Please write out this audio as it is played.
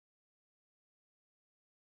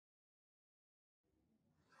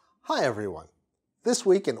Hi everyone. This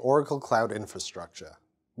week in Oracle Cloud Infrastructure,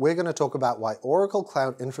 we're going to talk about why Oracle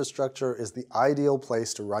Cloud Infrastructure is the ideal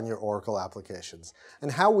place to run your Oracle applications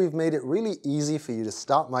and how we've made it really easy for you to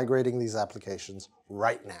start migrating these applications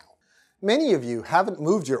right now. Many of you haven't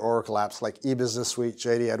moved your Oracle apps like eBusiness Suite,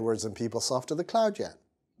 JD Edwards, and PeopleSoft to the cloud yet.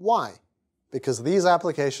 Why? Because these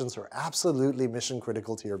applications are absolutely mission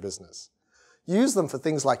critical to your business. Use them for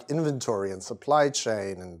things like inventory and supply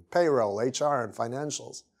chain and payroll, HR, and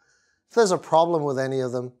financials. If there's a problem with any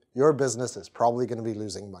of them, your business is probably going to be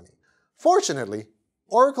losing money. Fortunately,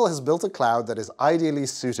 Oracle has built a cloud that is ideally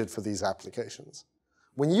suited for these applications.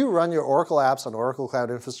 When you run your Oracle apps on Oracle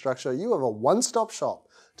Cloud Infrastructure, you have a one-stop shop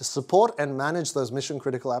to support and manage those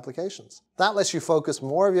mission-critical applications. That lets you focus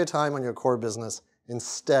more of your time on your core business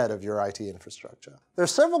instead of your IT infrastructure. There are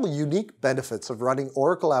several unique benefits of running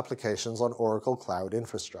Oracle applications on Oracle Cloud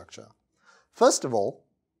Infrastructure. First of all,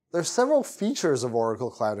 there are several features of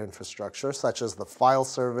Oracle Cloud Infrastructure, such as the file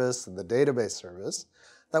service and the database service,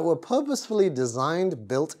 that were purposefully designed,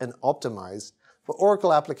 built, and optimized for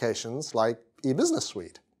Oracle applications like eBusiness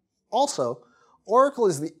Suite. Also, Oracle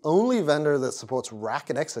is the only vendor that supports RAC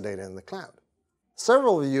and Exadata in the cloud.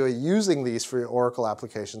 Several of you are using these for your Oracle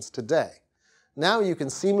applications today. Now you can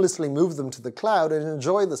seamlessly move them to the cloud and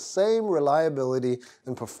enjoy the same reliability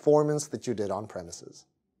and performance that you did on premises.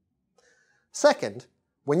 Second,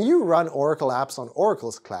 when you run Oracle apps on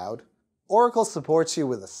Oracle's cloud, Oracle supports you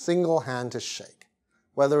with a single hand to shake.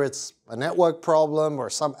 Whether it's a network problem or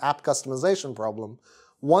some app customization problem,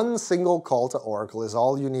 one single call to Oracle is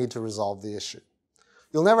all you need to resolve the issue.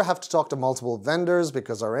 You'll never have to talk to multiple vendors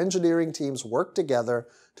because our engineering teams work together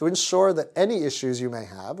to ensure that any issues you may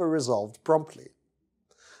have are resolved promptly.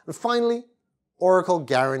 And finally, Oracle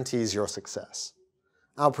guarantees your success.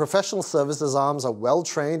 Our professional services arms are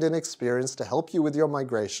well-trained and experienced to help you with your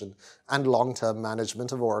migration and long-term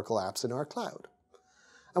management of Oracle apps in our cloud.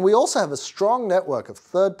 And we also have a strong network of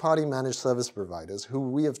third-party managed service providers who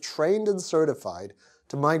we have trained and certified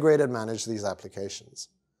to migrate and manage these applications.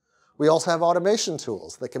 We also have automation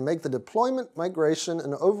tools that can make the deployment, migration,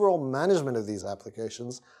 and overall management of these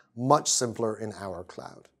applications much simpler in our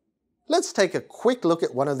cloud. Let's take a quick look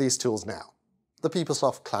at one of these tools now, the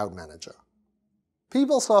PeopleSoft Cloud Manager.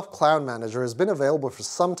 PeopleSoft Cloud Manager has been available for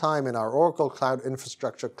some time in our Oracle Cloud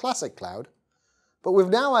Infrastructure Classic Cloud, but we've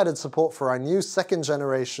now added support for our new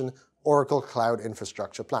second-generation Oracle Cloud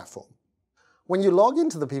Infrastructure platform. When you log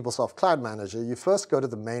into the PeopleSoft Cloud Manager, you first go to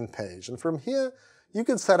the main page, and from here, you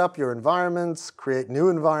can set up your environments, create new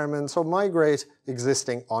environments, or migrate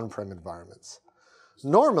existing on-prem environments.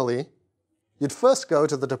 Normally, you'd first go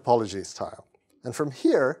to the Topologies tile, and from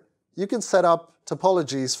here, you can set up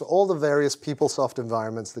topologies for all the various PeopleSoft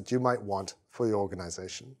environments that you might want for your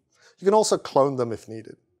organization. You can also clone them if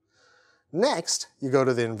needed. Next, you go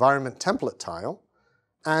to the Environment Template tile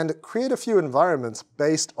and create a few environments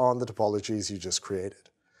based on the topologies you just created.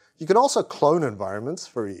 You can also clone environments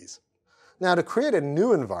for ease. Now, to create a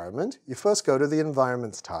new environment, you first go to the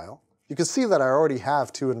Environments tile. You can see that I already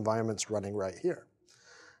have two environments running right here.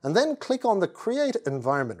 And then click on the Create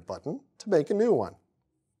Environment button to make a new one.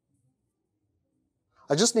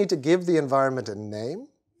 I just need to give the environment a name,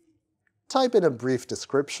 type in a brief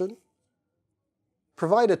description,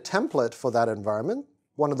 provide a template for that environment,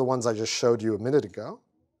 one of the ones I just showed you a minute ago,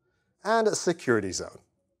 and a security zone.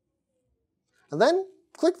 And then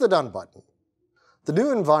click the Done button. The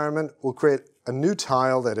new environment will create a new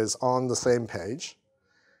tile that is on the same page,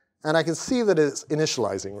 and I can see that it's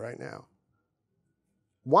initializing right now.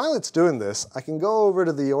 While it's doing this, I can go over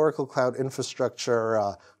to the Oracle Cloud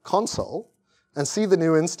Infrastructure console and see the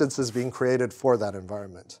new instances being created for that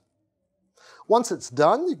environment. Once it's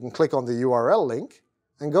done, you can click on the URL link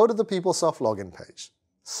and go to the PeopleSoft login page,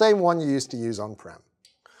 same one you used to use on-prem.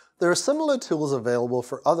 There are similar tools available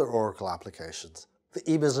for other Oracle applications. The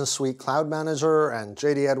eBusiness Suite Cloud Manager and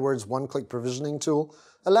JD Edwards one-click provisioning tool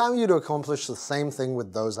allow you to accomplish the same thing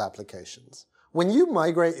with those applications. When you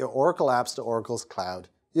migrate your Oracle apps to Oracle's cloud,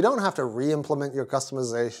 you don't have to re-implement your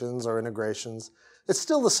customizations or integrations. It's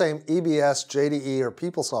still the same EBS, JDE, or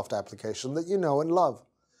PeopleSoft application that you know and love.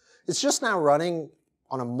 It's just now running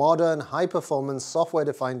on a modern, high-performance,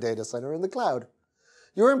 software-defined data center in the cloud.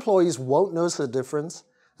 Your employees won't notice the difference,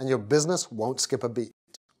 and your business won't skip a beat.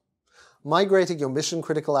 Migrating your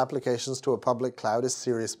mission-critical applications to a public cloud is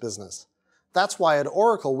serious business. That's why at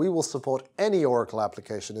Oracle, we will support any Oracle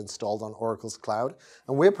application installed on Oracle's cloud,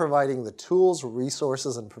 and we're providing the tools,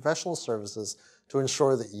 resources, and professional services to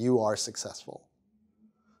ensure that you are successful.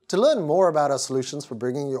 To learn more about our solutions for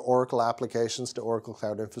bringing your Oracle applications to Oracle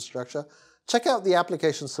Cloud Infrastructure, check out the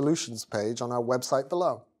Application Solutions page on our website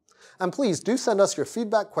below. And please do send us your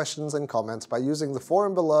feedback, questions, and comments by using the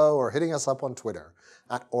forum below or hitting us up on Twitter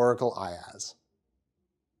 @OracleIAS.